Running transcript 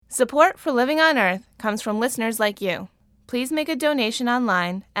Support for Living on Earth comes from listeners like you. Please make a donation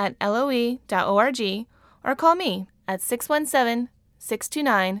online at loe.org or call me at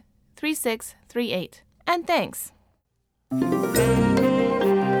 617-629-3638. And thanks. From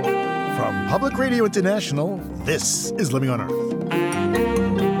Public Radio International, this is Living on Earth.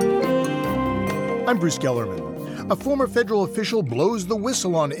 I'm Bruce Gellerman. A former federal official blows the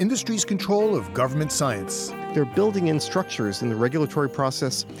whistle on industry's control of government science. They're building in structures in the regulatory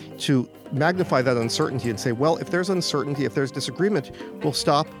process to magnify that uncertainty and say, well, if there's uncertainty, if there's disagreement, we'll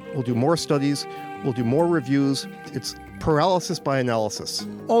stop, we'll do more studies, we'll do more reviews. It's paralysis by analysis.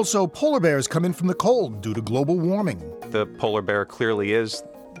 Also, polar bears come in from the cold due to global warming. The polar bear clearly is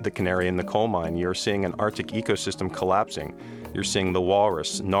the canary in the coal mine. You're seeing an Arctic ecosystem collapsing. You're seeing the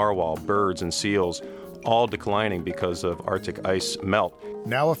walrus, narwhal, birds, and seals all declining because of Arctic ice melt.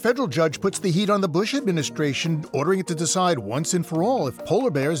 Now a federal judge puts the heat on the Bush administration, ordering it to decide once and for all if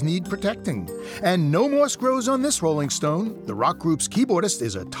polar bears need protecting. And no moss grows on this Rolling Stone. The rock group's keyboardist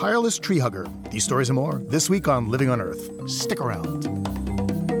is a tireless tree hugger. These stories and more this week on Living on Earth. Stick around.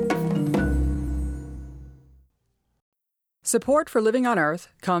 Support for Living on Earth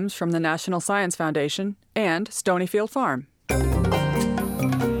comes from the National Science Foundation and Stonyfield Farm.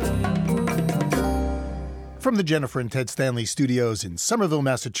 From the Jennifer and Ted Stanley studios in Somerville,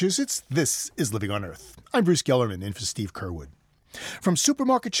 Massachusetts, this is Living on Earth. I'm Bruce Gellerman, in for Steve Curwood. From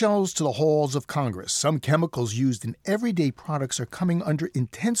supermarket shelves to the halls of Congress, some chemicals used in everyday products are coming under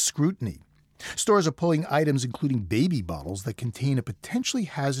intense scrutiny. Stores are pulling items including baby bottles that contain a potentially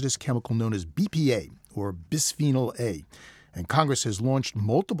hazardous chemical known as BPA, or bisphenol A. And Congress has launched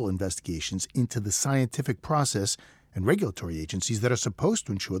multiple investigations into the scientific process and regulatory agencies that are supposed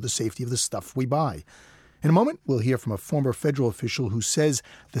to ensure the safety of the stuff we buy. In a moment, we'll hear from a former federal official who says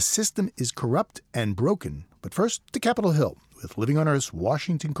the system is corrupt and broken. But first, to Capitol Hill with Living on Earth's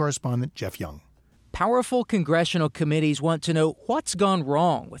Washington correspondent Jeff Young. Powerful congressional committees want to know what's gone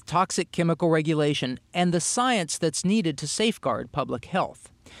wrong with toxic chemical regulation and the science that's needed to safeguard public health.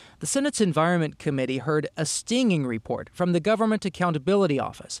 The Senate's Environment Committee heard a stinging report from the Government Accountability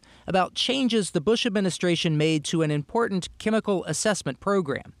Office about changes the Bush administration made to an important chemical assessment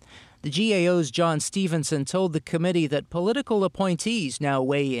program. The GAO's John Stevenson told the committee that political appointees now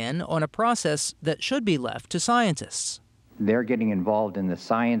weigh in on a process that should be left to scientists. They're getting involved in the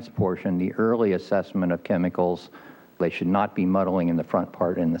science portion, the early assessment of chemicals. They should not be muddling in the front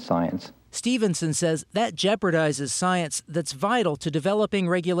part in the science. Stevenson says that jeopardizes science that's vital to developing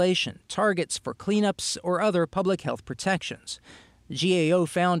regulation, targets for cleanups, or other public health protections. The GAO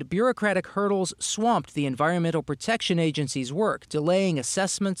found bureaucratic hurdles swamped the Environmental Protection Agency's work, delaying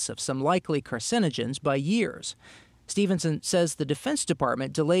assessments of some likely carcinogens by years. Stevenson says the Defense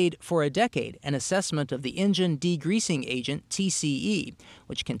Department delayed for a decade an assessment of the engine degreasing agent TCE,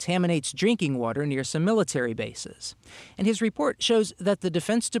 which contaminates drinking water near some military bases. And his report shows that the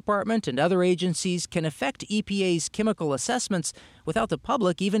Defense Department and other agencies can affect EPA's chemical assessments without the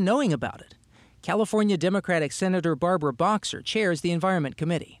public even knowing about it. California Democratic Senator Barbara Boxer chairs the Environment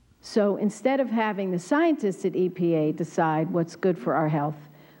Committee. So instead of having the scientists at EPA decide what's good for our health,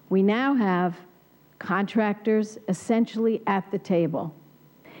 we now have contractors essentially at the table.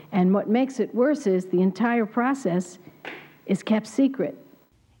 And what makes it worse is the entire process is kept secret.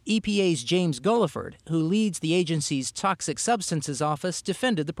 EPA's James Gulliford, who leads the agency's Toxic Substances Office,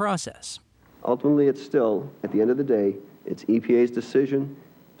 defended the process. Ultimately, it's still, at the end of the day, it's EPA's decision.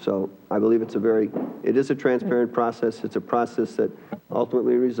 So I believe it is a transparent process. It's a process that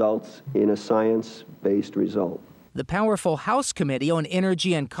ultimately results in a science-based result. The powerful House Committee on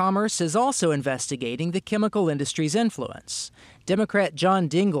Energy and Commerce is also investigating the chemical industry's influence. Democrat John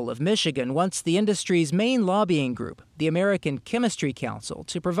Dingell of Michigan wants the industry's main lobbying group, the American Chemistry Council,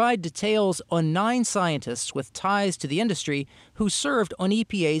 to provide details on 9 scientists with ties to the industry who served on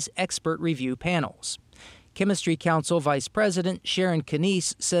EPA's expert review panels. Chemistry Council Vice President Sharon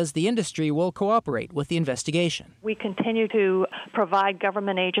Canese says the industry will cooperate with the investigation. We continue to provide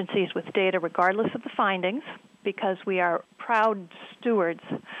government agencies with data regardless of the findings because we are proud stewards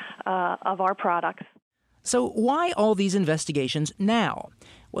of our products. So why all these investigations now?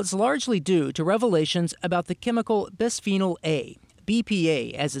 Well, it's largely due to revelations about the chemical bisphenol A.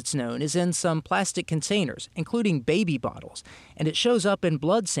 BPA, as it's known, is in some plastic containers, including baby bottles, and it shows up in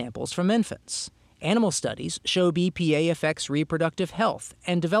blood samples from infants. Animal studies show BPA affects reproductive health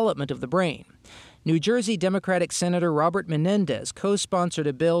and development of the brain. New Jersey Democratic Senator Robert Menendez co-sponsored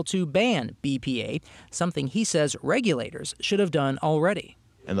a bill to ban BPA, something he says regulators should have done already.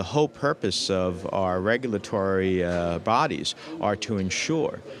 And the whole purpose of our regulatory bodies are to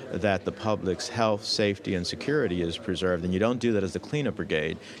ensure that the public's health, safety, and security is preserved. And you don't do that as the cleanup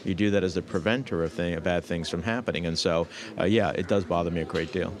brigade. You do that as the preventer of bad things from happening. And so, it does bother me a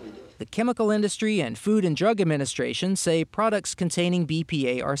great deal. The chemical industry and Food and Drug Administration say products containing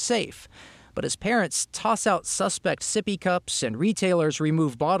BPA are safe. But as parents toss out suspect sippy cups and retailers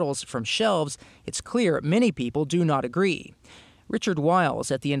remove bottles from shelves, it's clear many people do not agree. Richard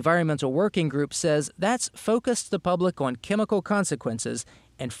Wiles at the Environmental Working Group says that's focused the public on chemical consequences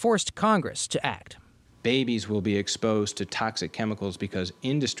and forced Congress to act. Babies will be exposed to toxic chemicals because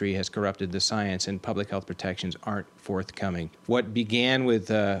industry has corrupted the science and public health protections aren't forthcoming. What began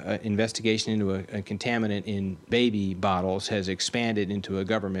with an investigation into a contaminant in baby bottles has expanded into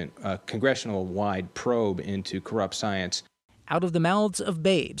a congressional-wide probe into corrupt science. Out of the mouths of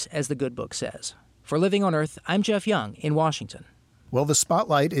babes, as the good book says. For Living on Earth, I'm Jeff Young in Washington. Well, the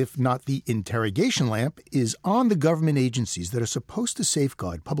spotlight, if not the interrogation lamp, is on the government agencies that are supposed to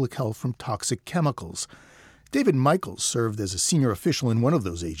safeguard public health from toxic chemicals. David Michaels served as a senior official in one of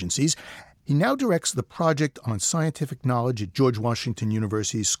those agencies. He now directs the Project on Scientific Knowledge at George Washington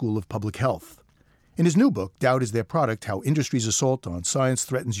University's School of Public Health. In his new book, Doubt is Their Product, How Industry's Assault on Science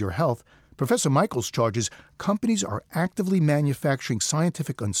Threatens Your Health, Professor Michaels charges companies are actively manufacturing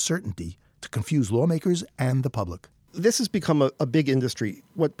scientific uncertainty to confuse lawmakers and the public. This has become a big industry.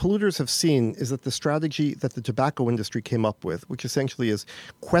 What polluters have seen is that the strategy that the tobacco industry came up with, which essentially is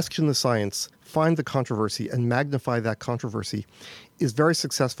question the science, find the controversy, and magnify that controversy, is very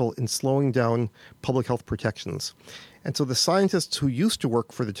successful in slowing down public health protections. And so the scientists who used to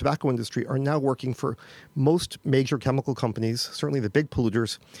work for the tobacco industry are now working for most major chemical companies, certainly the big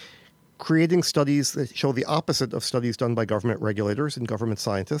polluters, creating studies that show the opposite of studies done by government regulators and government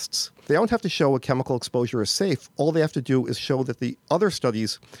scientists. They don't have to show a chemical exposure is safe. All they have to do is show that the other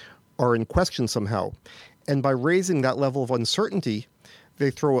studies are in question somehow. And by raising that level of uncertainty, they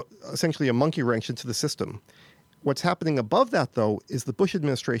throw essentially a monkey wrench into the system. What's happening above that, though, is the Bush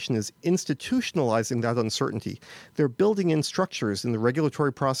administration is institutionalizing that uncertainty. They're building in structures in the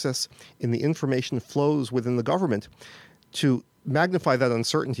regulatory process, in the information flows within the government to magnify that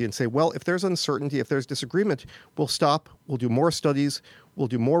uncertainty and say, well, if there's uncertainty, if there's disagreement, we'll stop, we'll do more studies, we'll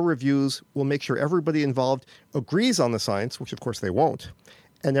do more reviews, we'll make sure everybody involved agrees on the science, which of course they won't,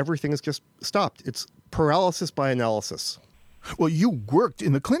 and everything is just stopped. It's paralysis by analysis. Well, you worked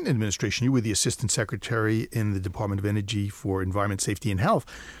in the Clinton administration. You were the assistant secretary in the Department of Energy for Environment, Safety, and Health.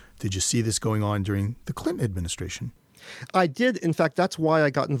 Did you see this going on during the Clinton administration? I did. In fact, that's why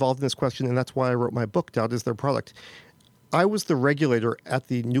I got involved in this question, and that's why I wrote my book, Doubt is Their Product. I was the regulator at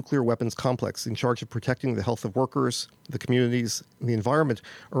the nuclear weapons complex in charge of protecting the health of workers, the communities, and the environment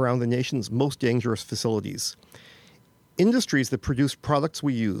around the nation's most dangerous facilities. Industries that produced products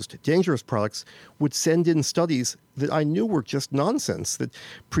we used, dangerous products, would send in studies that I knew were just nonsense, that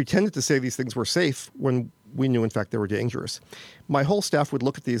pretended to say these things were safe when we knew, in fact, they were dangerous. My whole staff would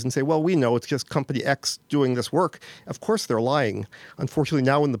look at these and say, well, we know it's just company X doing this work. Of course they're lying. Unfortunately,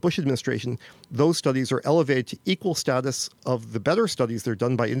 now in the Bush administration, those studies are elevated to equal status of the better studies. They're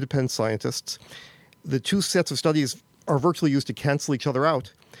done by independent scientists. The two sets of studies are virtually used to cancel each other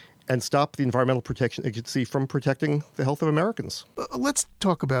out and stop the Environmental Protection Agency from protecting the health of Americans. Let's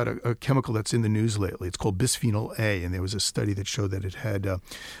talk about a chemical that's in the news lately. It's called bisphenol A, and there was a study that showed that it had a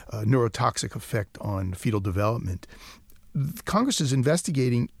neurotoxic effect on fetal development. Congress is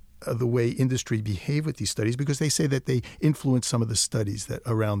investigating the way industry behave with these studies because they say that they influence some of the studies that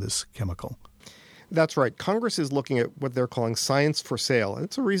around this chemical. That's right. Congress is looking at what they're calling science for sale, and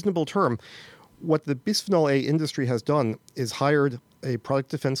it's a reasonable term. What the bisphenol A industry has done is hired a product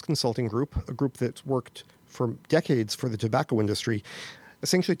defense consulting group, a group that's worked for decades for the tobacco industry,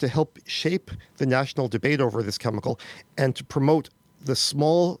 essentially to help shape the national debate over this chemical and to promote the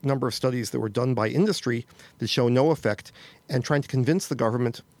small number of studies that were done by industry that show no effect, and trying to convince the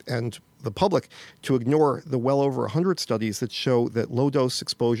government and the public to ignore the well over 100 studies that show that low-dose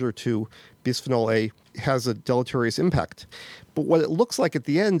exposure to bisphenol A has a deleterious impact. But what it looks like at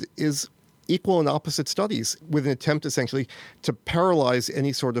the end is equal and opposite studies with an attempt essentially to paralyze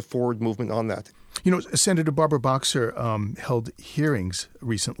any sort of forward movement on that. You know, Senator Barbara Boxer held hearings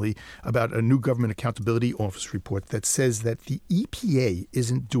recently about a new Government Accountability Office report that says that the EPA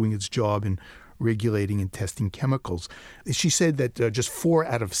isn't doing its job in regulating and testing chemicals. She said that just 4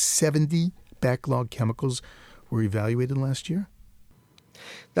 out of 70 backlog chemicals were evaluated last year.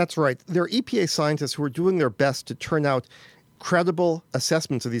 That's right. There are EPA scientists who are doing their best to turn out credible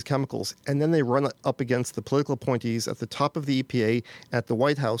assessments of these chemicals, and then they run up against the political appointees at the top of the EPA, at the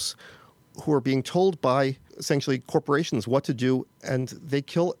White House, who are being told by essentially corporations what to do, and they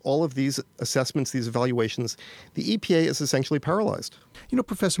kill all of these assessments, these evaluations. The EPA is essentially paralyzed. You know,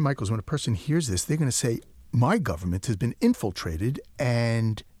 Professor Michaels, when a person hears this, they're going to say, my government has been infiltrated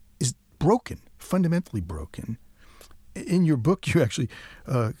and is broken, fundamentally broken. In your book, you actually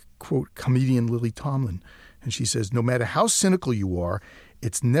quote comedian Lily Tomlin, and she says, no matter how cynical you are,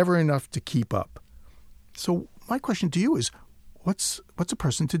 it's never enough to keep up. So my question to you is, what's a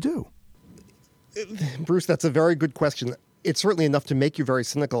person to do? Bruce, that's a very good question. It's certainly enough to make you very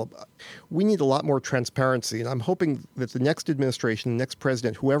cynical. We need a lot more transparency, and I'm hoping that the next administration, the next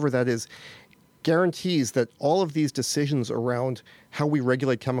president, whoever that is, guarantees that all of these decisions around how we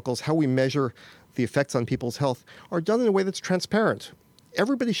regulate chemicals, how we measure the effects on people's health, are done in a way that's transparent.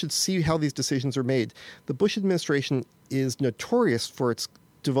 Everybody should see how these decisions are made. The Bush administration is notorious for its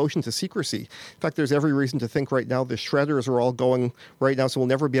devotion to secrecy. In fact, there's every reason to think right now the shredders are all going right now, so we'll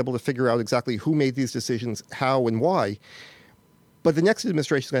never be able to figure out exactly who made these decisions, how, and why. But the next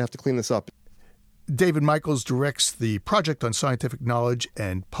administration is going to have to clean this up. David Michaels directs the Project on Scientific Knowledge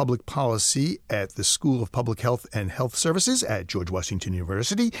and Public Policy at the School of Public Health and Health Services at George Washington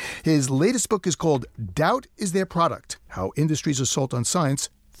University. His latest book is called Doubt is Their Product: How Industry's Assault on Science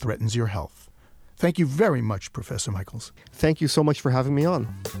Threatens Your Health. Thank you very much, Professor Michaels. Thank you so much for having me on.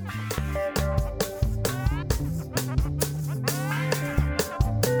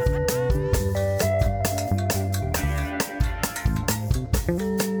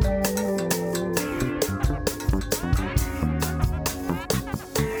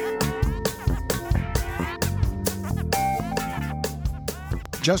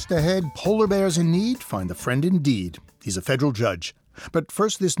 Just ahead, polar bears in need find a friend indeed. He's a federal judge. But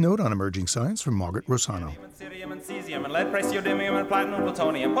first, this note on emerging science from Margaret Rossano. Cerium and cesium and lead, praseodymium and platinum,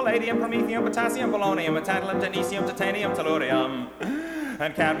 plutonium, palladium, promethium, potassium, polonium, and tantalum, technetium, titanium, tellurium,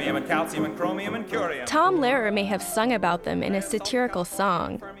 and cadmium and calcium and chromium and curium. Tom Lehrer may have sung about them in a satirical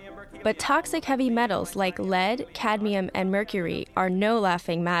song, but toxic heavy metals like lead, cadmium, and mercury are no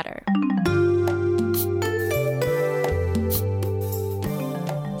laughing matter.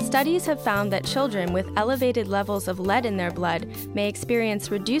 Studies have found that children with elevated levels of lead in their blood may experience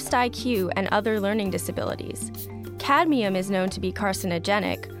reduced IQ and other learning disabilities. Cadmium is known to be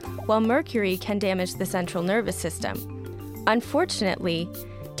carcinogenic, while mercury can damage the central nervous system. Unfortunately,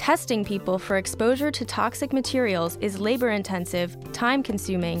 testing people for exposure to toxic materials is labor-intensive,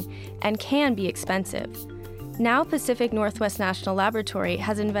 time-consuming, and can be expensive. Now Pacific Northwest National Laboratory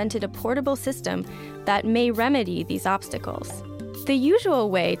has invented a portable system that may remedy these obstacles. The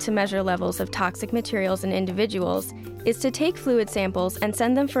usual way to measure levels of toxic materials in individuals is to take fluid samples and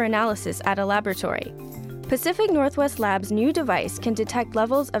send them for analysis at a laboratory. Pacific Northwest Lab's new device can detect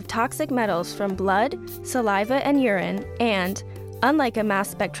levels of toxic metals from blood, saliva, and urine and, unlike a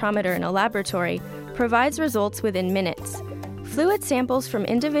mass spectrometer in a laboratory, provides results within minutes. Fluid samples from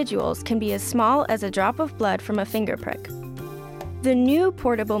individuals can be as small as a drop of blood from a finger prick. The new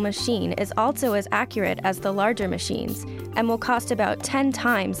portable machine is also as accurate as the larger machines and will cost about 10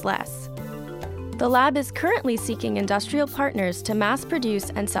 times less. The lab is currently seeking industrial partners to mass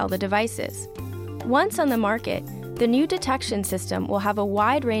produce and sell the devices. Once on the market, the new detection system will have a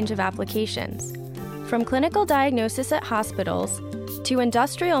wide range of applications, from clinical diagnosis at hospitals to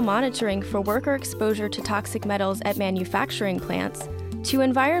industrial monitoring for worker exposure to toxic metals at manufacturing plants, to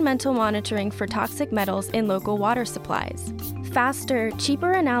environmental monitoring for toxic metals in local water supplies. Faster,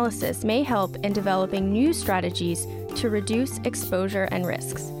 cheaper analysis may help in developing new strategies to reduce exposure and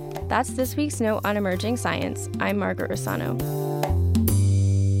risks. That's this week's Note on Emerging Science. I'm Margaret Rossano.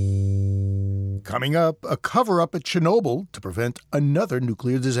 Coming up, a cover-up at Chernobyl to prevent another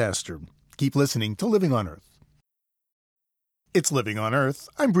nuclear disaster. Keep listening to Living on Earth. It's Living on Earth.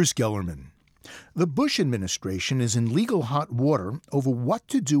 I'm Bruce Gellerman. The Bush administration is in legal hot water over what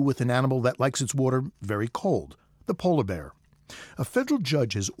to do with an animal that likes its water very cold, the polar bear. A federal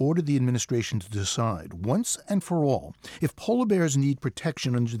judge has ordered the administration to decide, once and for all, if polar bears need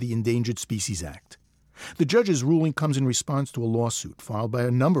protection under the Endangered Species Act. The judge's ruling comes in response to a lawsuit filed by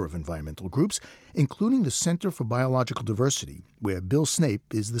a number of environmental groups, including the Center for Biological Diversity, where Bill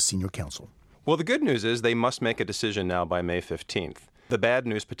Snape is the senior counsel. Well, the good news is they must make a decision now by May 15th. The bad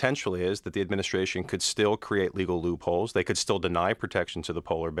news potentially is that the administration could still create legal loopholes. They could still deny protection to the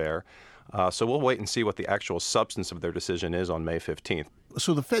polar bear. So we'll wait and see what the actual substance of their decision is on May 15th.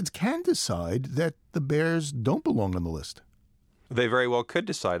 So the feds can decide that the bears don't belong on the list. They very well could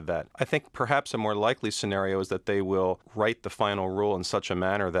decide that. I think perhaps a more likely scenario is that they will write the final rule in such a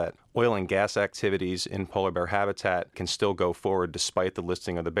manner that oil and gas activities in polar bear habitat can still go forward despite the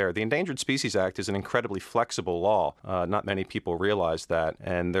listing of the bear. The Endangered Species Act is an incredibly flexible law. Not many people realize that,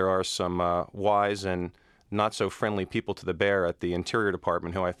 and there are some wise and not so friendly people to the bear at the Interior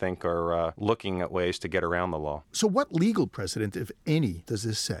Department who I think are looking at ways to get around the law. So what legal precedent, if any, does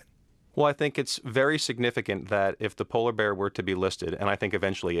this set? Well, I think it's very significant that if the polar bear were to be listed, and I think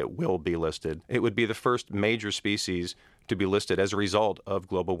eventually it will be listed, it would be the first major species to be listed as a result of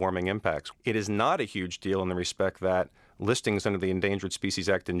global warming impacts. It is not a huge deal in the respect that listings under the Endangered Species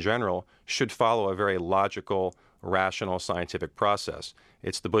Act in general should follow a very logical, rational, scientific process.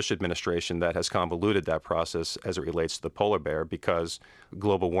 It's the Bush administration that has convoluted that process as it relates to the polar bear because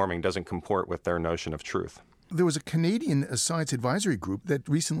global warming doesn't comport with their notion of truth. There was a Canadian science advisory group that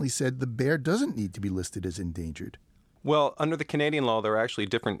recently said the bear doesn't need to be listed as endangered. Well, under the Canadian law, there are actually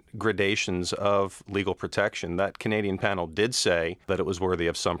different gradations of legal protection. That Canadian panel did say that it was worthy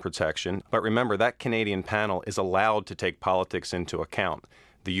of some protection. But remember, that Canadian panel is allowed to take politics into account.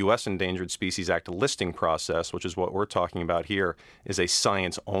 The U.S. Endangered Species Act listing process, which is what we're talking about here, is a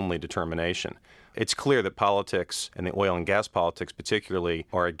science-only determination. It's clear that politics, and the oil and gas politics particularly,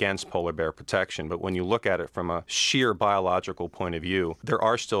 are against polar bear protection. But when you look at it from a sheer biological point of view, there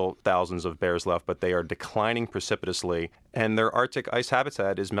are still thousands of bears left, but they are declining precipitously, and their Arctic ice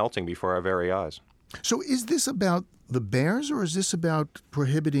habitat is melting before our very eyes. So is this about the bears, or is this about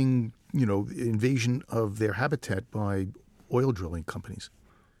prohibiting, invasion of their habitat by oil drilling companies?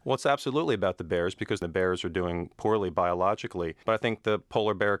 Well, it's absolutely about the bears because the bears are doing poorly biologically. But I think the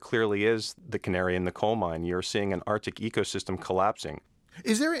polar bear clearly is the canary in the coal mine. You're seeing an Arctic ecosystem collapsing.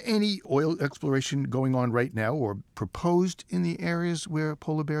 Is there any oil exploration going on right now or proposed in the areas where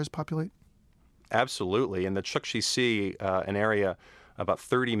polar bears populate? Absolutely. In the Chukchi Sea, an area about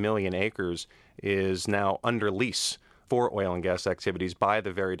 30 million acres is now under lease for oil and gas activities by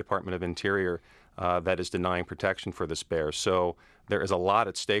the very Department of Interior that is denying protection for this bear. So there is a lot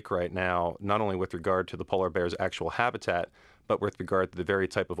at stake right now, not only with regard to the polar bear's actual habitat, but with regard to the very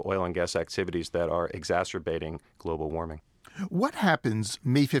type of oil and gas activities that are exacerbating global warming. What happens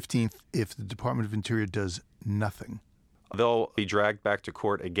May 15th if the Department of Interior does nothing? They'll be dragged back to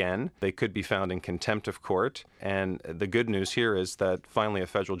court again. They could be found in contempt of court. And the good news here is that finally a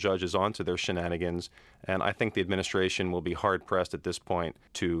federal judge is onto their shenanigans. And I think the administration will be hard-pressed at this point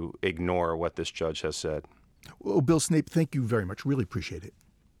to ignore what this judge has said. Well, Bill Snape, thank you very much. Really appreciate it.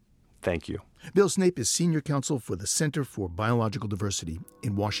 Thank you. Bill Snape is Senior Counsel for the Center for Biological Diversity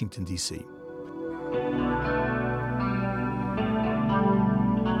in Washington, D.C.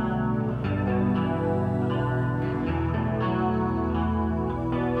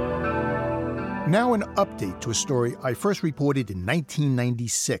 Now an update to a story I first reported in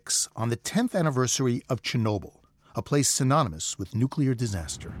 1996 on the 10th anniversary of Chernobyl, a place synonymous with nuclear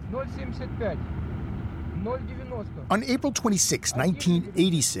disaster. On April 26,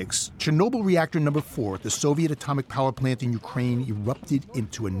 1986, Chernobyl reactor number 4 at the Soviet atomic power plant in Ukraine erupted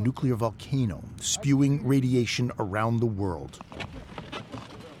into a nuclear volcano, spewing radiation around the world.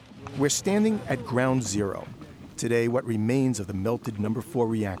 We're standing at ground zero. Today, what remains of the melted number 4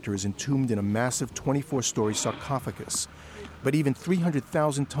 reactor is entombed in a massive 24-story sarcophagus. But even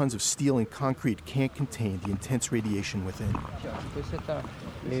 300,000 tons of steel and concrete can't contain the intense radiation within.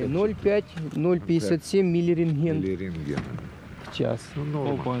 0,057 millirentgen.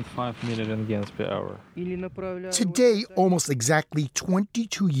 4.5 millirengens per hour. Today, almost exactly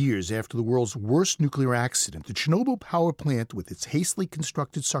 22 years after the world's worst nuclear accident, the Chernobyl power plant, with its hastily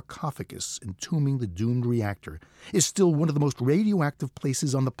constructed sarcophagus entombing the doomed reactor, is still one of the most radioactive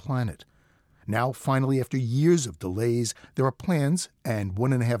places on the planet. Now, finally, after years of delays, there are plans and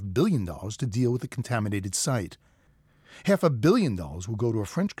 $1.5 billion to deal with the contaminated site. $500 million will go to a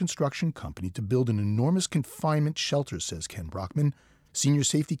French construction company to build an enormous confinement shelter, says Ken Brockman, senior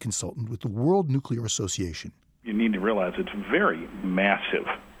safety consultant with the World Nuclear Association. You need to realize it's very massive.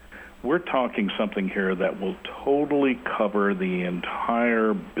 We're talking something here that will totally cover the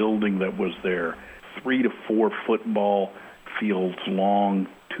entire building that was there, 3 to 4 football fields long,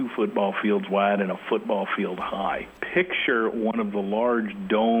 2 football fields wide, and a football field high. Picture one of the large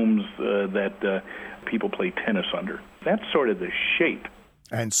domes that people play tennis under. That's sort of the shape.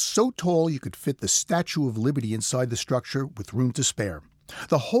 And so tall you could fit the Statue of Liberty inside the structure with room to spare.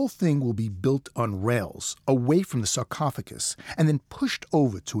 The whole thing will be built on rails, away from the sarcophagus, and then pushed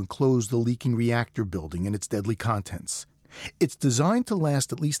over to enclose the leaking reactor building and its deadly contents. It's designed to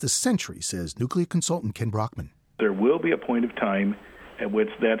last at least a century, says nuclear consultant Ken Brockman. There will be a point of time at which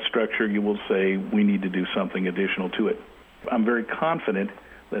that structure, you will say, we need to do something additional to it. I'm very confident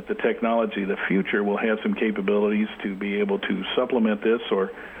that the technology of the future will have some capabilities to be able to supplement this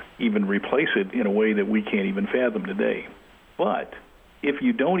or even replace it in a way that we can't even fathom today. But if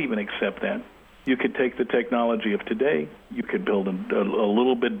you don't even accept that, you could take the technology of today, you could build a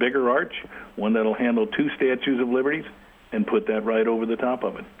little bit bigger arch, one that'll handle 2 statues of liberties, and put that right over the top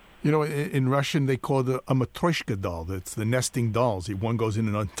of it. You know, in Russian, they call it a matryoshka doll. That's the nesting dolls. One goes in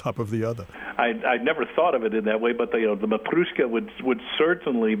and on top of the other. I'd never thought of it in that way, but the matryoshka would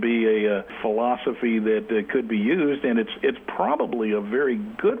certainly be a philosophy that could be used, and it's probably a very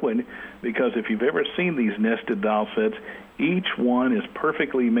good one, because if you've ever seen these nested doll sets, each one is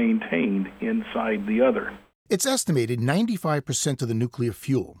perfectly maintained inside the other. It's estimated 95% of the nuclear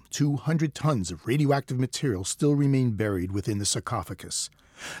fuel, 200 tons of radioactive material, still remain buried within the sarcophagus.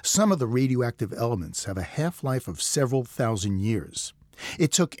 Some of the radioactive elements have a half-life of several thousand years.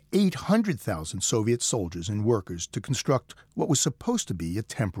 It took 800,000 Soviet soldiers and workers to construct what was supposed to be a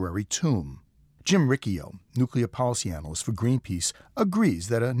temporary tomb. Jim Riccio, nuclear policy analyst for Greenpeace, agrees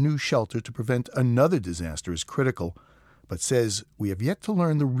that a new shelter to prevent another disaster is critical, but says we have yet to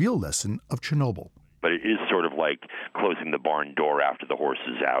learn the real lesson of Chernobyl. But it is sort of like closing the barn door after the horse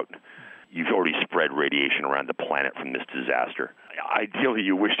is out. You've already spread radiation around the planet from this disaster. Ideally,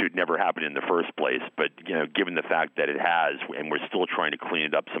 you wish it had never happened in the first place, but given the fact that it has, and we're still trying to clean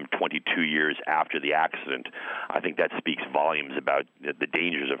it up some 22 years after the accident, I think that speaks volumes about the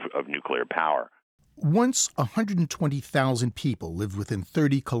dangers of nuclear power. Once 120,000 people lived within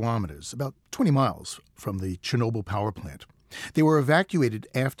 30 kilometers, about 20 miles from the Chernobyl power plant. They were evacuated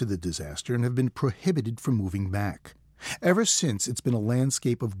after the disaster and have been prohibited from moving back. Ever since, it's been a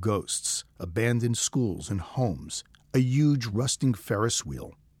landscape of ghosts, abandoned schools and homes, a huge rusting Ferris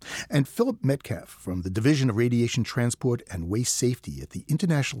wheel. And Philip Metcalf from the Division of Radiation Transport and Waste Safety at the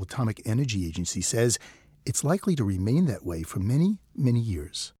International Atomic Energy Agency says it's likely to remain that way for many, many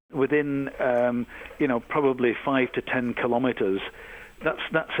years. Within, probably 5 to 10 kilometers,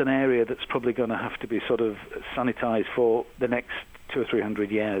 that's an area that's probably going to have to be sort of sanitized for the next 200 or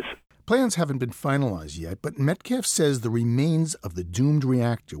 300 years. Plans haven't been finalized yet, but Metcalf says the remains of the doomed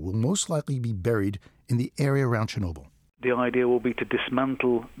reactor will most likely be buried in the area around Chernobyl. The idea will be to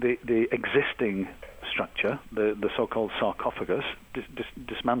dismantle the existing structure, the so-called sarcophagus,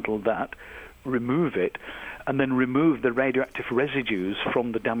 dismantle that, remove it, and then remove the radioactive residues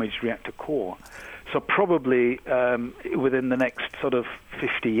from the damaged reactor core. So probably within the next sort of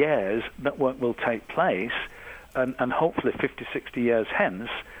 50 years, that work will take place, and hopefully 50, 60 years hence,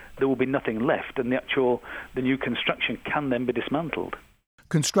 there will be nothing left, and the new construction can then be dismantled.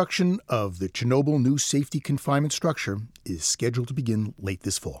 Construction of the Chernobyl new safety confinement structure is scheduled to begin late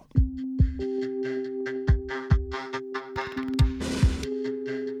this fall.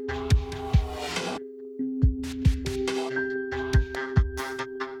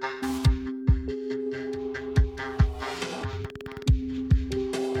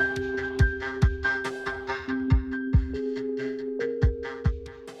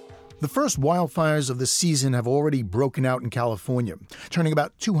 The first wildfires of the season have already broken out in California, turning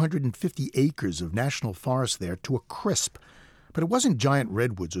about 250 acres of national forest there to a crisp. But it wasn't giant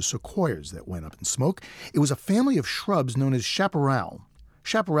redwoods or sequoias that went up in smoke. It was a family of shrubs known as Chaparral.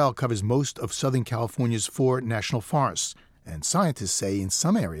 Chaparral covers most of Southern California's 4 national forests, and scientists say in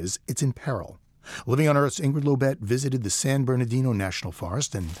some areas it's in peril. Living on Earth's Ingrid Lobet visited the San Bernardino National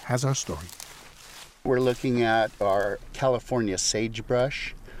Forest and has our story. We're looking at our California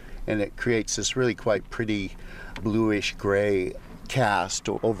sagebrush, and it creates this really quite pretty bluish-gray cast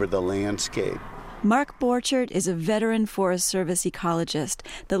over the landscape. Mark Borchert is a veteran Forest Service ecologist.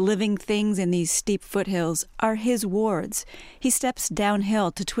 The living things in these steep foothills are his wards. He steps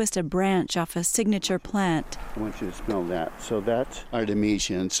downhill to twist a branch off a signature plant. I want you to smell that. So that's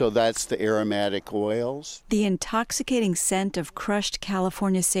artemisian. So that's the aromatic oils. The intoxicating scent of crushed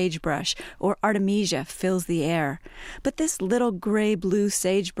California sagebrush, or artemisia, fills the air. But this little gray-blue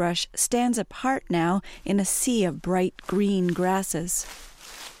sagebrush stands apart now in a sea of bright green grasses.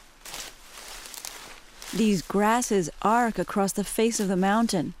 These grasses arc across the face of the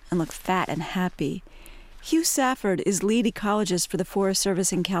mountain and look fat and happy. Hugh Safford is lead ecologist for the Forest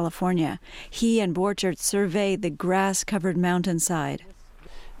Service in California. He and Borchert survey the grass-covered mountainside. I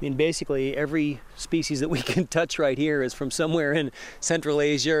mean, basically, every species that we can touch right here is from somewhere in Central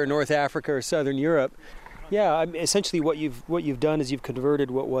Asia or North Africa or Southern Europe. Yeah, essentially what you've done is you've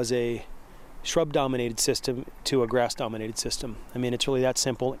converted what was a shrub-dominated system to a grass-dominated system. I mean, it's really that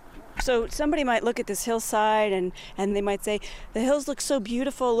simple. So somebody might look at this hillside and they might say, the hills look so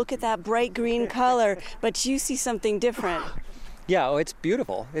beautiful, look at that bright green color, but you see something different. Yeah, oh, it's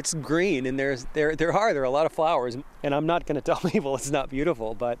beautiful. It's green, and there are a lot of flowers. And I'm not going to tell people it's not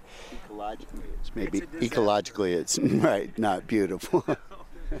beautiful, but Ecologically, it's right, not beautiful.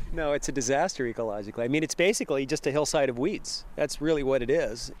 No, it's a disaster ecologically. I mean, it's basically just a hillside of weeds. That's really what it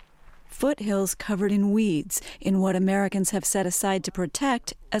is. Foothills covered in weeds, in what Americans have set aside to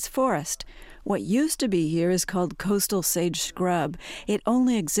protect as forest. What used to be here is called coastal sage scrub. It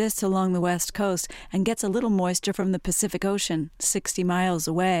only exists along the west coast and gets a little moisture from the Pacific Ocean, 60 miles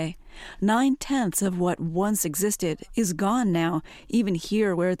away. 9/10 of what once existed is gone now, even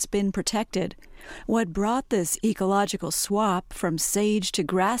here where it's been protected. What brought this ecological swap from sage to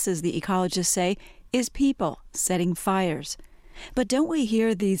grasses, the ecologists say, is people setting fires. But don't we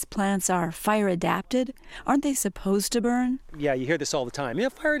hear these plants are fire-adapted? Aren't they supposed to burn? Yeah, you hear this all the time. Yeah,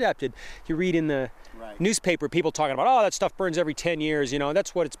 fire-adapted. You read in the newspaper people talking about, oh, that stuff burns every 10 years.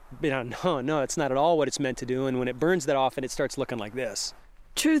 That's what it's been on. No, that's not at all what it's meant to do. And when it burns that often, it starts looking like this.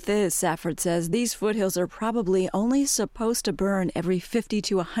 Truth is, Safford says, these foothills are probably only supposed to burn every 50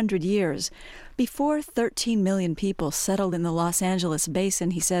 to 100 years. Before 13 million people settled in the Los Angeles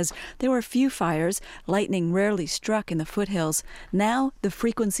basin, he says, there were few fires. Lightning rarely struck in the foothills. Now, the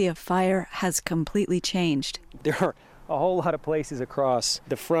frequency of fire has completely changed. There are a whole lot of places across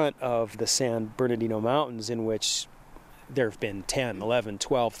the front of the San Bernardino Mountains in which there have been 10, 11,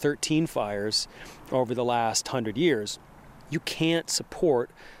 12, 13 fires over the last 100 years. You can't support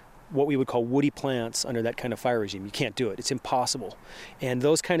what we would call woody plants under that kind of fire regime. You can't do it. It's impossible. And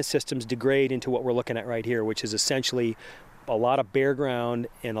those kind of systems degrade into what we're looking at right here, which is essentially a lot of bare ground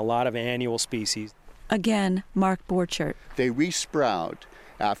and a lot of annual species. Again, Mark Borchert. They resprout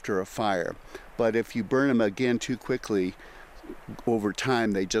after a fire, but if you burn them again too quickly, over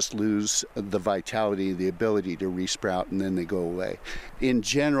time they just lose the vitality, the ability to resprout, and then they go away. In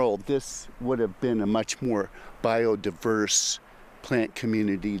general, this would have been a much more biodiverse plant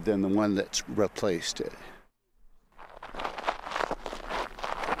community than the one that's replaced it.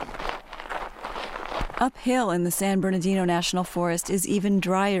 Uphill in the San Bernardino National Forest is even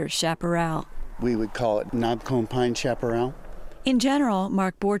drier chaparral. We would call it knobcone pine chaparral. In general,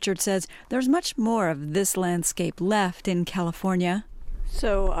 Mark Borchert says there's much more of this landscape left in California.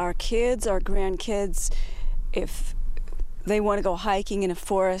 So our kids, our grandkids, if they want to go hiking in a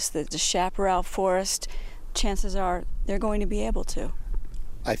forest, the chaparral forest, chances are they're going to be able to.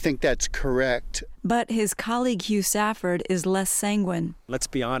 I think that's correct. But his colleague Hugh Safford is less sanguine. Let's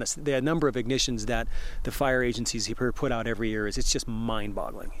be honest, the number of ignitions that the fire agencies here put out every year it's just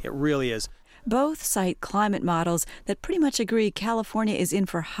mind-boggling. It really is. Both cite climate models that pretty much agree California is in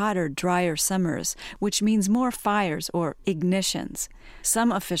for hotter, drier summers, which means more fires or ignitions.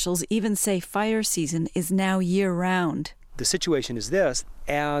 Some officials even say fire season is now year-round. The situation is this: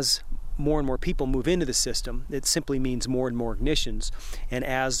 as more and more people move into the system, it simply means more and more ignitions. And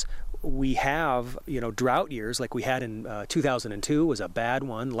as we have, drought years like we had in 2002 was a bad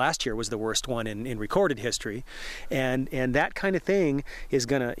one. Last year was the worst one in recorded history. And that kind of thing is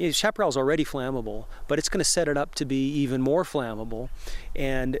chaparral's already flammable, but it's going to set it up to be even more flammable.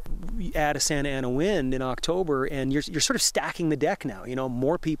 And we add a Santa Ana wind in October, and you're sort of stacking the deck now.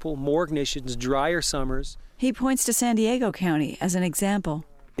 More people, more ignitions, drier summers. He points to San Diego County as an example.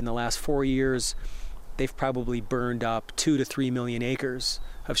 In the last 4 years, they've probably burned up 2 to 3 million acres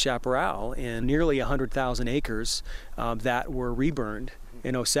of chaparral and nearly 100,000 acres that were reburned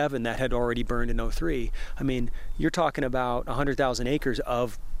in 2007 that had already burned in 2003. I mean, you're talking about 100,000 acres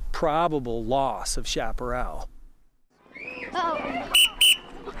of probable loss of chaparral. Oh.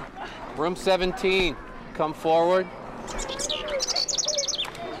 Room 17, come forward.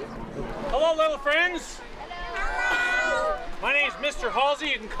 Hello, little friends. My name's Mr. Halsey.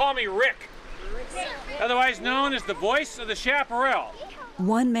 You can call me Rick, otherwise known as the voice of the chaparral.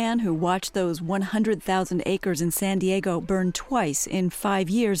 One man who watched those 100,000 acres in San Diego burn twice in 5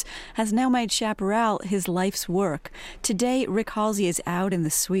 years has now made chaparral his life's work. Today, Rick Halsey is out in the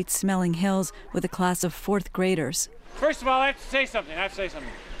sweet-smelling hills with a class of 4th graders. First of all, I have to say something.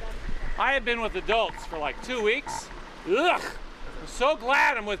 I have been with adults for like 2 weeks. Ugh! I'm so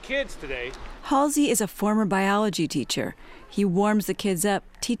glad I'm with kids today. Halsey is a former biology teacher. He warms the kids up,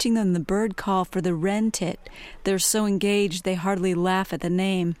 teaching them the bird call for the wren tit. They're so engaged they hardly laugh at the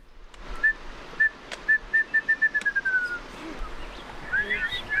name.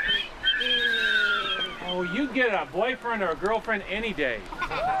 Oh, you get a boyfriend or a girlfriend any day.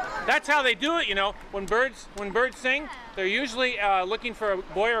 That's how they do it, When birds sing, they're usually looking for a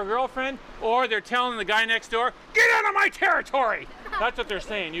boy or a girlfriend, or they're telling the guy next door, "Get out of my territory!" That's what they're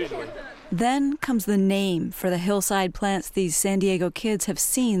saying usually. Then comes the name for the hillside plants these San Diego kids have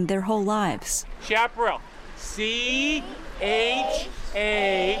seen their whole lives. Chaparral. Chaparral.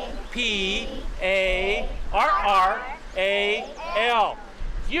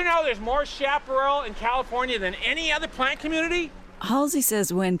 Do you know there's more chaparral in California than any other plant community? Halsey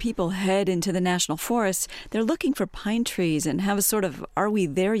says when people head into the national forest, they're looking for pine trees and have a sort of "are we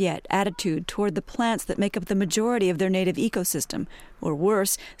there yet" attitude toward the plants that make up the majority of their native ecosystem, or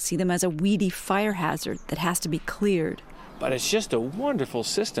worse, see them as a weedy fire hazard that has to be cleared. But it's just a wonderful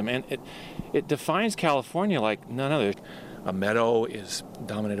system, and it defines California like none other. A meadow is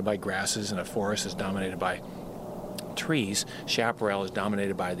dominated by grasses, and a forest is dominated by trees. Chaparral is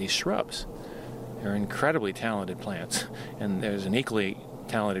dominated by these shrubs. They're incredibly talented plants, and there's an equally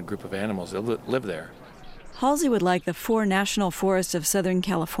talented group of animals that live there. Halsey would like the 4 national forests of Southern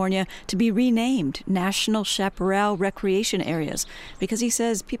California to be renamed National Chaparral Recreation Areas because he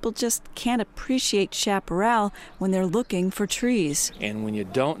says people just can't appreciate chaparral when they're looking for trees. And when you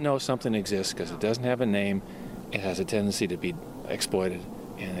don't know something exists because it doesn't have a name, it has a tendency to be exploited,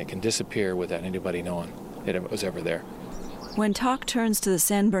 and it can disappear without anybody knowing that it was ever there. When talk turns to the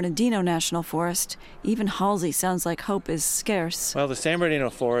San Bernardino National Forest, even Halsey sounds like hope is scarce. Well, the San Bernardino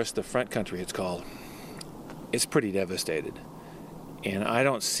Forest, the front country it's called, it's pretty devastated. And I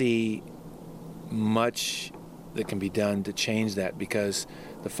don't see much that can be done to change that because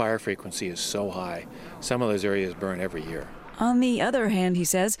the fire frequency is so high. Some of those areas burn every year. On the other hand, he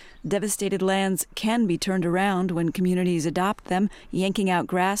says, devastated lands can be turned around when communities adopt them, yanking out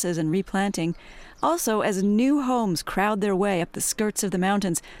grasses and replanting. Also, as new homes crowd their way up the skirts of the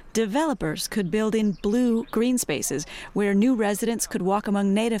mountains, developers could build in blue green spaces where new residents could walk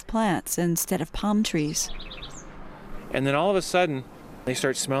among native plants instead of palm trees. And then all of a sudden, they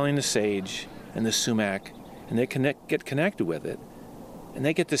start smelling the sage and the sumac, and they get connected with it. And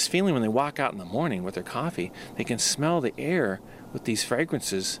they get this feeling when they walk out in the morning with their coffee, they can smell the air with these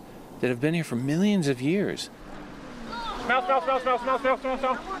fragrances that have been here for millions of years. Smell.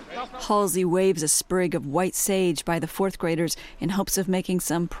 Halsey waves a sprig of white sage by the 4th graders in hopes of making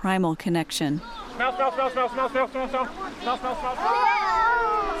some primal connection. Smell. Candy.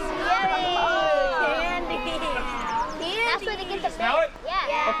 That's where they get the smell it?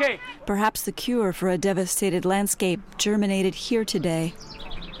 Yeah. Okay. Perhaps the cure for a devastated landscape germinated here today.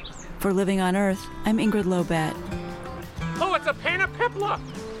 For Living on Earth, I'm Ingrid Lobat. Oh, it's a Panapipla.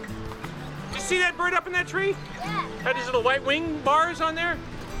 Did you see that bird up in that tree? Yeah. Had these little white wing bars on there?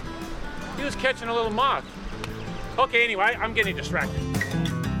 He was catching a little moth. Okay, anyway, I'm getting distracted.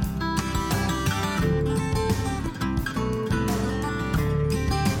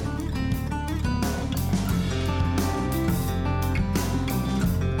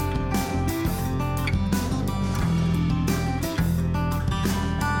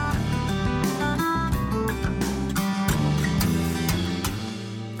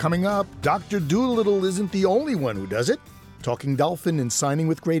 Coming up, Dr. Doolittle isn't the only one who does it. Talking dolphin and signing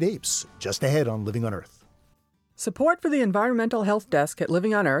with great apes. Just ahead on Living on Earth. Support for the Environmental Health Desk at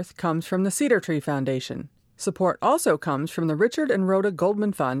Living on Earth comes from the Cedar Tree Foundation. Support also comes from the Richard and Rhoda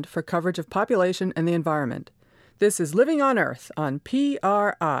Goldman Fund for coverage of population and the environment. This is Living on Earth on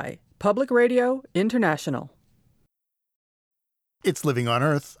PRI, Public Radio International. It's Living on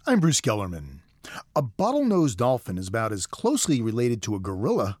Earth. I'm Bruce Gellerman. A bottlenose dolphin is about as closely related to a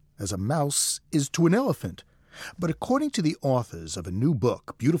gorilla as a mouse is to an elephant. But according to the authors of a new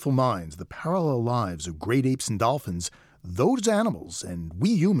book, Beautiful Minds, The Parallel Lives of Great Apes and Dolphins, those animals and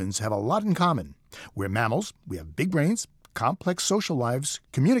we humans have a lot in common. We're mammals, we have big brains, complex social lives,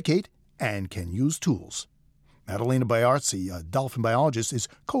 communicate, and can use tools. Madalena Baiarzi, a dolphin biologist, is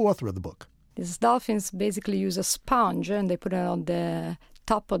co-author of the book. These dolphins basically use a sponge and they put it on the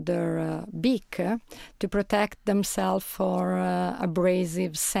top of their beak to protect themselves for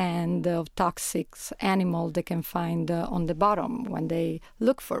abrasive sand of toxic animal they can find on the bottom when they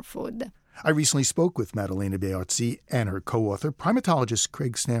look for food. I recently spoke with Madalena Baiarzi and her co-author, primatologist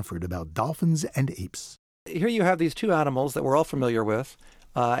Craig Stanford, about dolphins and apes. Here you have these two animals that we're all familiar with,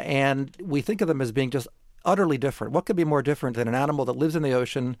 and we think of them as being just utterly different. What could be more different than an animal that lives in the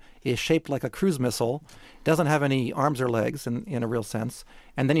ocean, is shaped like a cruise missile, doesn't have any arms or legs in a real sense,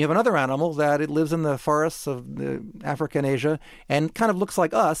 and then you have another animal that it lives in the forests of Africa and Asia and kind of looks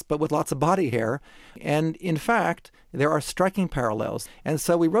like us but with lots of body hair. And in fact, there are striking parallels. And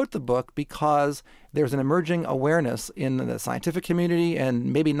so we wrote the book because there's an emerging awareness in the scientific community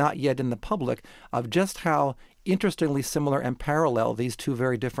and maybe not yet in the public of just how interestingly similar and parallel these two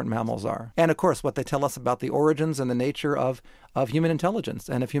very different mammals are. And of course, what they tell us about the origins and the nature of human intelligence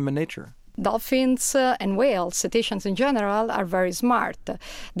and of human nature. Dolphins and whales, cetaceans in general, are very smart.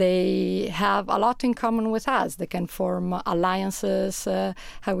 They have a lot in common with us. They can form alliances,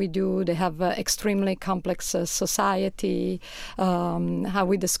 how we do. They have extremely complex society. How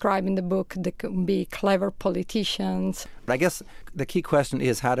we describe in the book, they can be clever politicians. But I guess the key question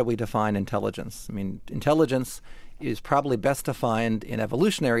is, how do we define intelligence? I mean, intelligence is probably best defined in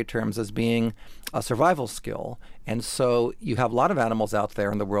evolutionary terms as being a survival skill. And so you have a lot of animals out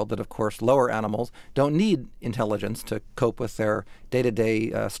there in the world that, of course, lower animals don't need intelligence to cope with their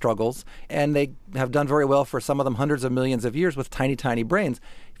day-to-day struggles. And they have done very well for some of them hundreds of millions of years with tiny, tiny brains.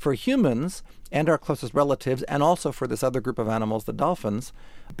 For humans and our closest relatives, and also for this other group of animals, the dolphins,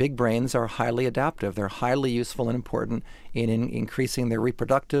 big brains are highly adaptive. They're highly useful and important in increasing their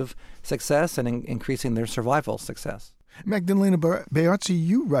reproductive success and increasing their survival success. Magdalena Bayartsi,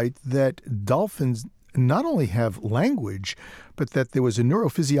 you write that dolphins not only have language, but that there was a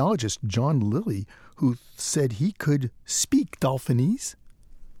neurophysiologist, John Lilly, who said he could speak Dolphinese.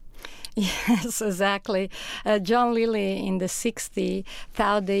 Yes, exactly. John Lilly in the 60s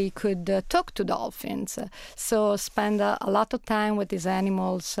thought they could talk to dolphins. So spend a lot of time with these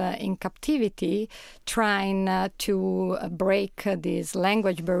animals in captivity, trying to break this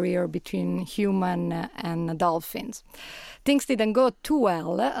language barrier between human and dolphins. Things didn't go too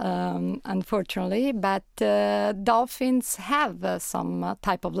well, unfortunately, but dolphins have some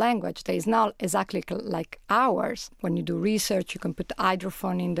type of language that is not exactly like ours. When you do research, you can put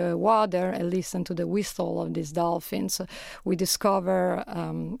hydrophone in the water and listen to the whistle of these dolphins. We discovered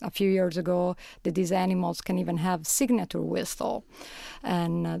a few years ago that these animals can even have signature whistle.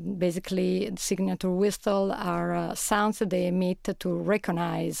 And basically, signature whistle are sounds that they emit to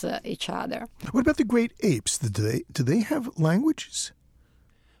recognize each other. What about the great apes? Do they have languages?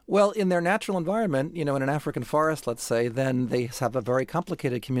 Well, in their natural environment, in an African forest, let's say, then they have a very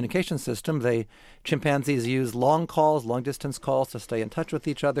complicated communication system. Chimpanzees use long distance calls to stay in touch with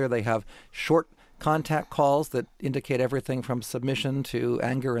each other. They have short contact calls that indicate everything from submission to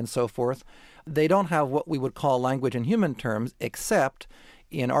anger and so forth. They don't have what we would call language in human terms, except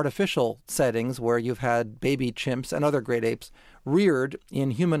in artificial settings where you've had baby chimps and other great apes reared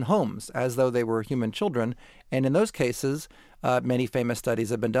in human homes as though they were human children. And in those cases, many famous studies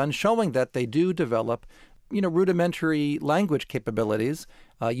have been done showing that they do develop, rudimentary language capabilities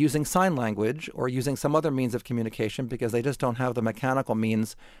using sign language or using some other means of communication because they just don't have the mechanical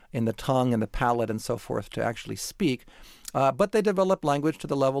means in the tongue and the palate and so forth to actually speak. But they develop language to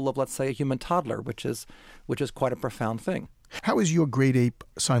the level of, let's say, a human toddler, which is quite a profound thing. How is your great ape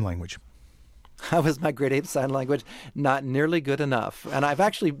sign language? How is my great ape sign language? Not nearly good enough. And I've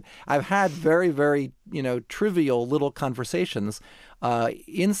had very, very, trivial little conversations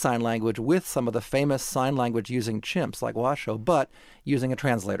in sign language with some of the famous sign language using chimps like Washoe, but using a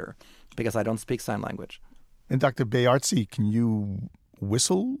translator because I don't speak sign language. And Dr. Bayartsi, can you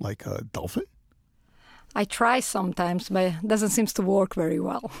whistle like a dolphin? I try sometimes, but it doesn't seem to work very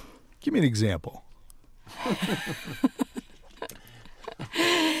well. Give me an example.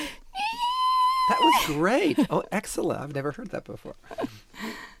 That was great. Oh, excellent. I've never heard that before.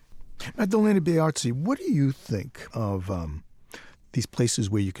 Magdalena Bayartsi, what do you think of these places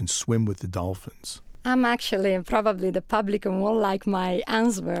where you can swim with the dolphins? I'm actually, probably the public won't like my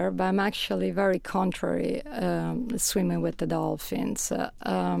answer, but I'm actually very contrary swimming with the dolphins.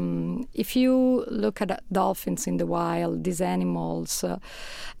 If you look at dolphins in the wild, these animals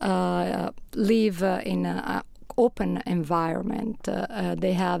live in an open environment.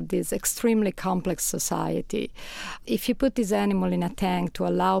 They have this extremely complex society. If you put this animal in a tank to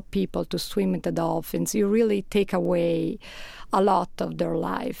allow people to swim with the dolphins, you really take away a lot of their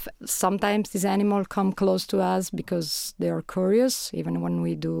life. Sometimes these animals come close to us because they are curious, even when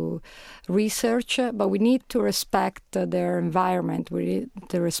we do research, but we need to respect their environment. We need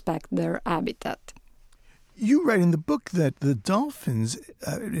to respect their habitat. You write in the book that the dolphins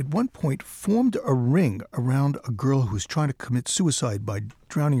at one point formed a ring around a girl who was trying to commit suicide by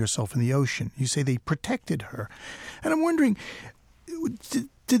drowning herself in the ocean. You say they protected her. And I'm wondering,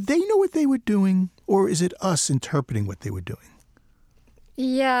 did they know what they were doing, or is it us interpreting what they were doing?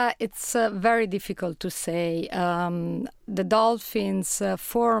 Yeah, it's very difficult to say. The dolphins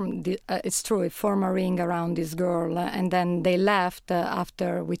form a ring around this girl, and then they left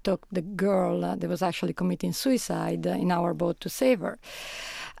after we took the girl that was actually committing suicide in our boat to save her.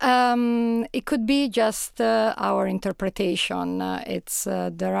 It could be just our interpretation.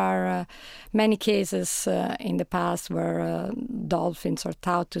 There are many cases in the past where dolphins are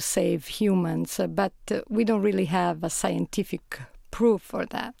taught to save humans, but we don't really have a scientific proof for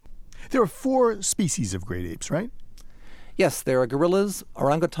that. There are 4 species of great apes, right? Yes, there are gorillas,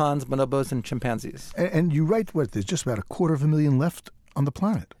 orangutans, bonobos, and chimpanzees. And you write, there's just about 250,000 left on the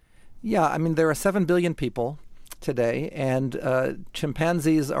planet. Yeah, I mean, there are 7 billion people today, and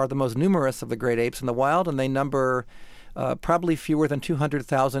chimpanzees are the most numerous of the great apes in the wild, and they number probably fewer than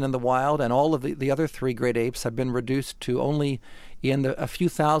 200,000 in the wild, and all of the other 3 great apes have been reduced to only in a few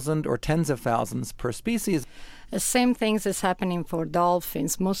thousand or tens of thousands per species. The same things is happening for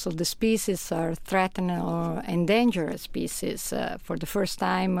dolphins. Most of the species are threatened or endangered species. For the first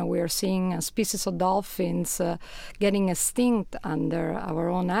time, we are seeing a species of dolphins getting extinct under our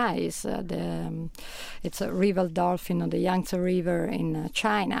own eyes. It's a river dolphin on the Yangtze River in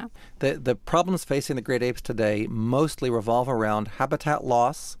China. The problems facing the great apes today mostly revolve around habitat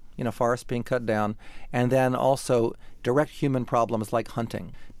loss, forests being cut down, and then also direct human problems like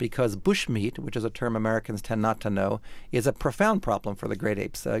hunting, because bushmeat, which is a term Americans tend not to know, is a profound problem for the great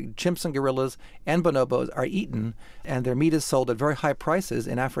apes. Chimps and gorillas and bonobos are eaten, and their meat is sold at very high prices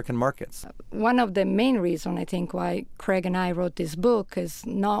in African markets. One of the main reasons, I think, why Craig and I wrote this book is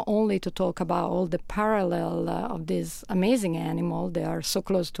not only to talk about all the parallel of this amazing animal, they are so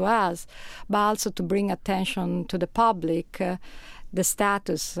close to us, but also to bring attention to the public the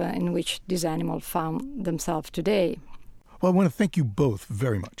status in which these animals found themselves today. Well, I want to thank you both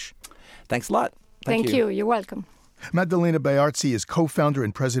very much. Thanks a lot. Thank you. You're welcome. Maddalena Bayartsi is co-founder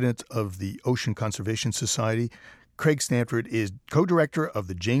and president of the Ocean Conservation Society. Craig Stanford is co-director of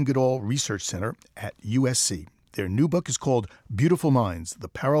the Jane Goodall Research Center at USC. Their new book is called Beautiful Minds, The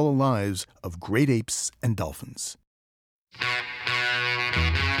Parallel Lives of Great Apes and Dolphins.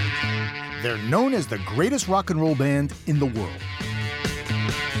 They're known as the greatest rock and roll band in the world.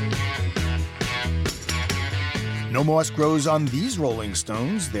 No moss grows on these Rolling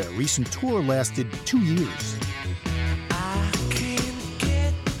Stones. Their recent tour lasted 2 years.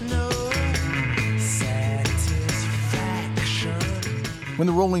 When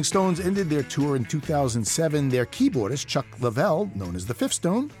the Rolling Stones ended their tour in 2007, their keyboardist, Chuck Leavell, known as the Fifth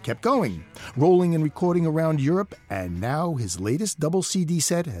Stone, kept going, rolling and recording around Europe, and now his latest double CD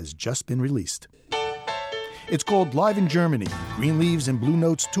set has just been released. It's called Live in Germany, Green Leaves and Blue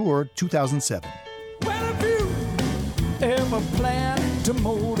Notes Tour 2007. Ever plan to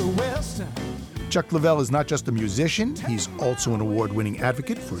motor west? Chuck Leavell is not just a musician, he's also an award-winning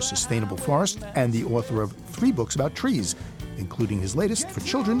advocate for a sustainable forest and the author of 3 books about trees, including his latest for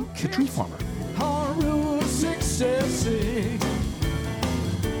children, The Tree Farmer. On Route 666,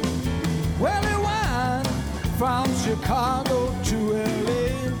 well, it winds from Chicago to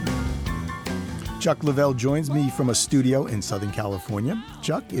L.A. Chuck Leavell joins me from a studio in Southern California.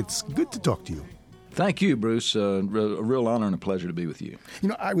 Chuck, it's good to talk to you. Thank you, Bruce. A real honor and a pleasure to be with you.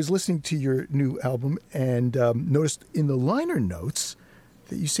 I was listening to your new album and noticed in the liner notes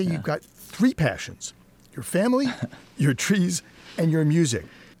that you say you've got 3 passions: your family, your trees, and your music.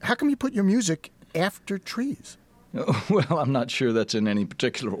 How come you put your music after trees? Well, I'm not sure that's in any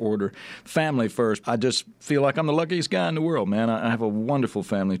particular order. Family first. I just feel like I'm the luckiest guy in the world, man. I have a wonderful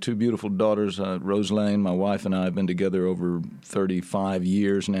family, 2 beautiful daughters. Rose Lane, my wife, and I have been together over 35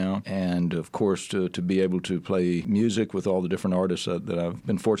 years now. And, of course, to be able to play music with all the different artists that I've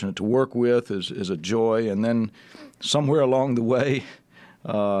been fortunate to work with is a joy. And then somewhere along the way,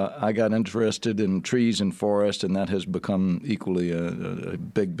 I got interested in trees and forest, and that has become equally a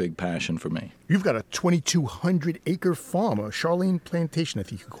big, big passion for me. You've got a 2,200-acre farm, a Charlene plantation, I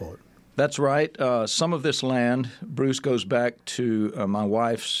think you call it. That's right. Some of this land, Bruce, goes back to my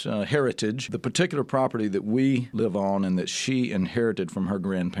wife's heritage. The particular property that we live on and that she inherited from her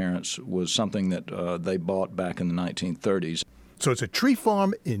grandparents was something that they bought back in the 1930s. So it's a tree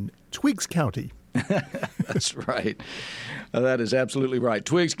farm in Twiggs County. That's right. That is absolutely right.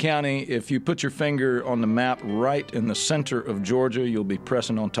 Twiggs County, if you put your finger on the map right in the center of Georgia, you'll be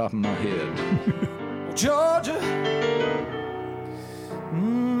pressing on top of my head. Georgia,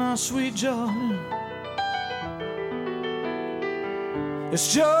 my sweet Georgia,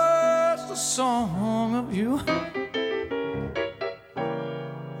 it's just a song of you.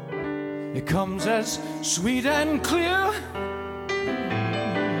 It comes as sweet and clear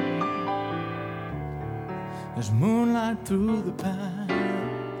as moonlight through the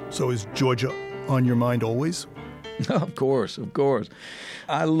pine. So is Georgia on your mind always? Of course, of course.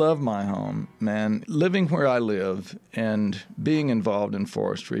 I love my home, man. Living where I live and being involved in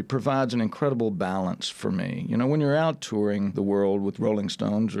forestry provides an incredible balance for me. You know, when you're out touring the world with Rolling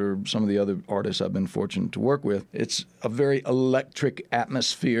Stones or some of the other artists I've been fortunate to work with, it's a very electric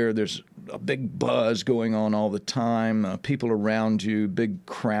atmosphere. There's a big buzz going on all the time, people around you, big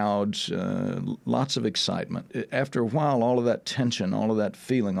crowds, lots of excitement. After a while, all of that tension, all of that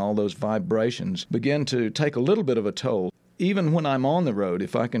feeling, all those vibrations begin to take a little bit of a toll. even when I'm on the road,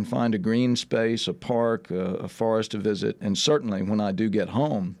 if I can find a green space, a park, a forest to visit, and certainly when I do get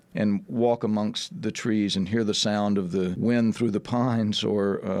home and walk amongst the trees and hear the sound of the wind through the pines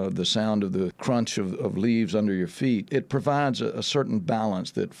or the sound of the crunch of leaves under your feet, it provides a certain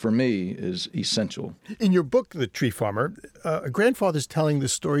balance that, for me, is essential. In your book, The Tree Farmer, a grandfather's telling the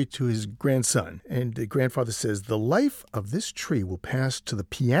story to his grandson, and the grandfather says, the life of this tree will pass to the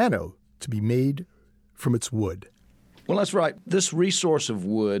piano to be made from its wood. Well, that's right. This resource of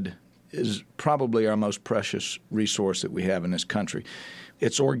wood is probably our most precious resource that we have in this country.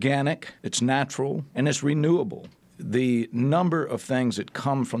 It's organic, it's natural, and it's renewable. The number of things that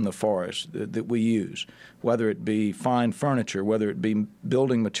come from the forest that we use, whether it be fine furniture, whether it be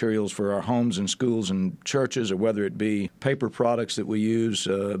building materials for our homes and schools and churches, or whether it be paper products that we use,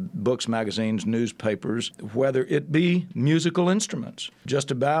 books, magazines, newspapers, whether it be musical instruments. Just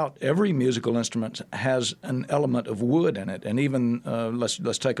about every musical instrument has an element of wood in it, and even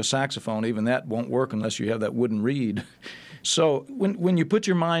let's take a saxophone. Even that won't work unless you have that wooden reed. So when you put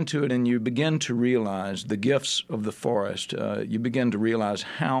your mind to it and you begin to realize the gifts of the forest, you begin to realize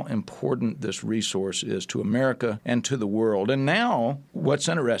how important this resource is to America and to the world. And now what's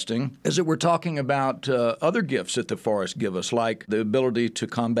interesting is that we're talking about other gifts that the forests give us, like the ability to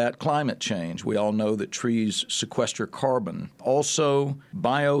combat climate change. We all know that trees sequester carbon. Also,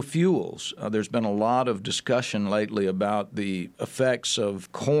 biofuels. There's been a lot of discussion lately about the effects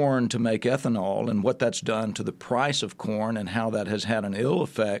of corn to make ethanol and what that's done to the price of corn and how that has had an ill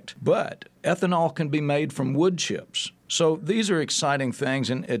effect. But ethanol can be made from wood chips. So these are exciting things,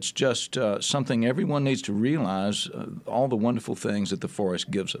 and it's just something everyone needs to realize, all the wonderful things that the forest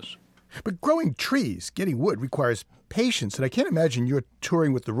gives us. But growing trees, getting wood, requires patience, and I can't imagine your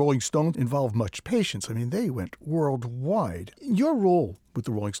touring with the Rolling Stones involved much patience. I mean, they went worldwide. Your role with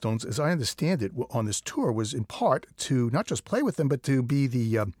the Rolling Stones, as I understand it, on this tour was in part to not just play with them, but to be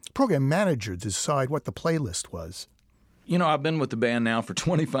the program manager, to decide what the playlist was. You know, I've been with the band now for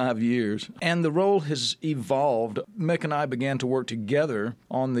 25 years, and the role has evolved. Mick and I began to work together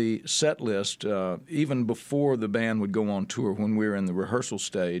on the set list even before the band would go on tour when we were in the rehearsal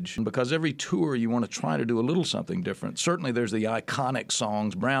stage. Because every tour, you want to try to do a little something different. Certainly there's the iconic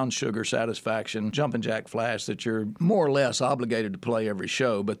songs, Brown Sugar, Satisfaction, Jumpin' Jack Flash, that you're more or less obligated to play every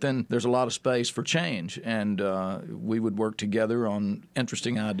show. But then there's a lot of space for change, and we would work together on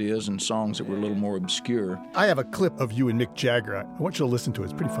interesting ideas and songs that were a little more obscure. I have a clip of you and Mick Jagger. I want you to listen to it.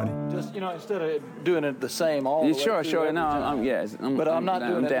 It's pretty funny. Just, instead of doing it the same all the way Sure. No, I'm not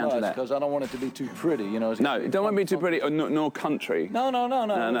doing it down to much that because I don't want it to be too pretty. No, it don't want to be too pretty. Or no country. No.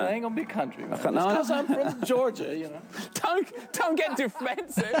 It ain't gonna be country. Man. No, because I'm from Georgia. Don't get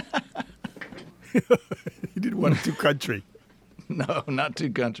defensive. You didn't want it too country. No, not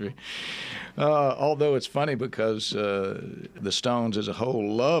too country. Although it's funny because the Stones as a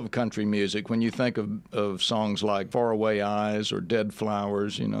whole love country music. When you think of songs like Faraway Eyes or Dead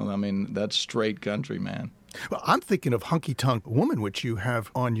Flowers, that's straight country, man. Well, I'm thinking of Honky Tonk Woman, which you have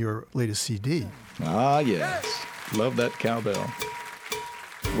on your latest CD. Ah, yes. Love that cowbell.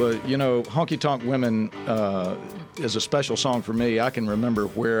 Well, Honky Tonk Women is a special song for me. I can remember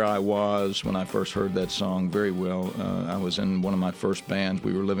where I was when I first heard that song very well. I was in one of my first bands.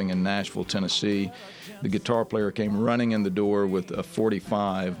 We were living in Nashville, Tennessee. The guitar player came running in the door with a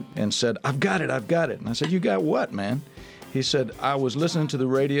 45 and said, I've got it. And I said, you got what, man? He said, I was listening to the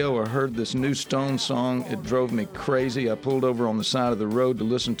radio. I heard this new Stone song. It drove me crazy. I pulled over on the side of the road to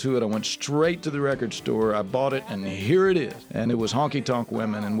listen to it. I went straight to the record store. I bought it, and here it is. And it was Honky Tonk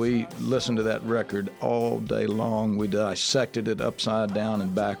Women, and we listened to that record all day long. We dissected it upside down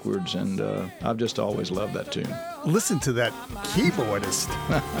and backwards, and I've just always loved that tune. Listen to that keyboardist.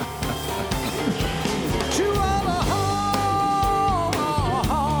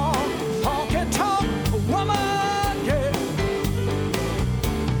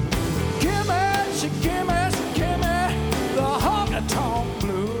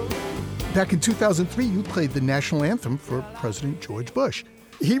 Back in 2003, you played the national anthem for President George Bush.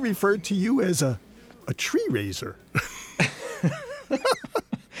 He referred to you as a tree raiser.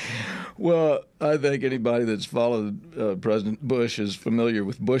 Well, I think anybody that's followed President Bush is familiar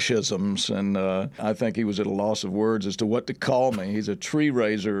with Bushisms, and I think he was at a loss of words as to what to call me. He's a tree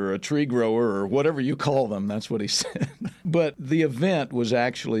raiser or a tree grower or whatever you call them. That's what he said. But the event was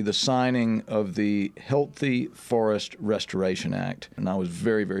actually the signing of the Healthy Forest Restoration Act, and I was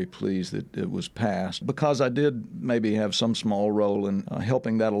very, very pleased that it was passed because I did maybe have some small role in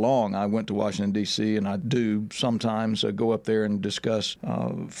helping that along. I went to Washington, D.C., and I do sometimes go up there and discuss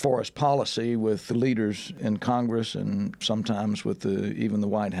forest policy policy with the leaders in Congress and sometimes with even the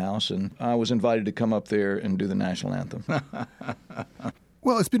White House. And I was invited to come up there and do the national anthem.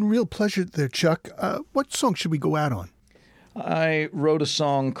 Well, it's been a real pleasure there, Chuck. What song should we go out on? I wrote a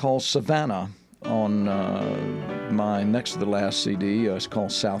song called Savannah on my next to the last CD. It's called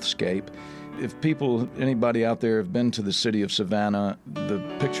Southscape. If anybody out there have been to the city of Savannah, the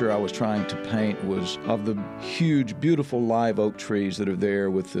picture I was trying to paint was of the huge, beautiful live oak trees that are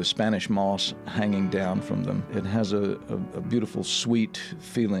there with the Spanish moss hanging down from them. It has a beautiful, sweet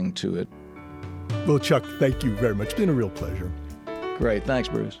feeling to it. Well, Chuck, thank you very much. It's been a real pleasure. Great. Thanks,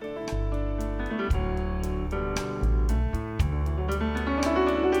 Bruce.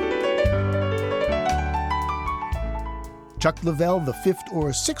 Chuck Leavell, the fifth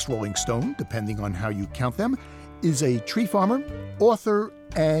or sixth Rolling Stone, depending on how you count them, is a tree farmer, author,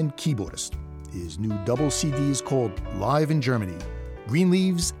 and keyboardist. His new double CD is called Live in Germany, Green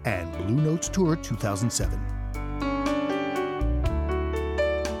Leaves and Blue Notes Tour 2007.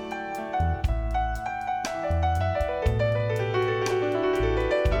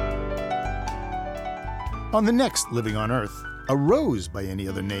 On the next Living on Earth, a rose by any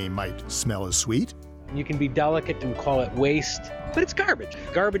other name might smell as sweet. You can be delicate and call it waste, but it's garbage.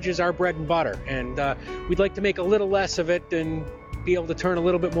 Garbage is our bread and butter, and we'd like to make a little less of it and be able to turn a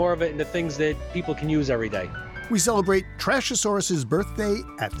little bit more of it into things that people can use every day. We celebrate Trashosaurus's birthday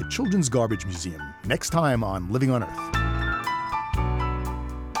at the Children's Garbage Museum, next time on Living on Earth.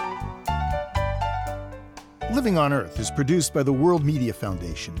 Living on Earth is produced by the World Media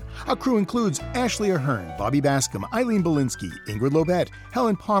Foundation. Our crew includes Ashley Ahern, Bobby Bascom, Eileen Belinsky, Ingrid Lobet,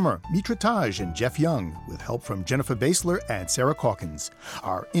 Helen Palmer, Mitra Taj, and Jeff Young, with help from Jennifer Basler and Sarah Calkins.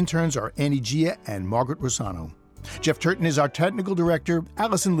 Our interns are Annie Gia and Margaret Rosano. Jeff Turton is our technical director.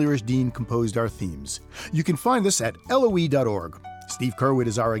 Allison Lirish-Dean composed our themes. You can find us at LOE.org. Steve Curwood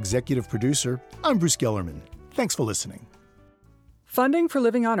is our executive producer. I'm Bruce Gellerman. Thanks for listening. Funding for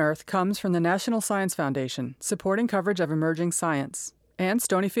Living on Earth comes from the National Science Foundation, supporting coverage of emerging science, and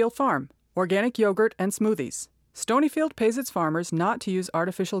Stonyfield Farm, organic yogurt and smoothies. Stonyfield pays its farmers not to use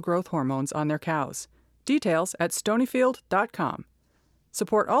artificial growth hormones on their cows. Details at stonyfield.com.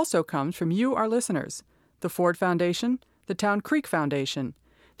 Support also comes from you, our listeners, the Ford Foundation, the Town Creek Foundation,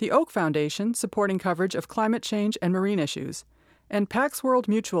 the Oak Foundation, supporting coverage of climate change and marine issues, and Pax World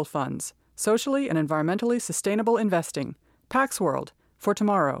Mutual Funds, socially and environmentally sustainable investing. Pax World, for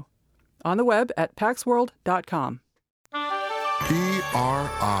tomorrow. On the web at paxworld.com.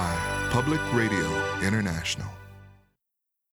 PRI, Public Radio International.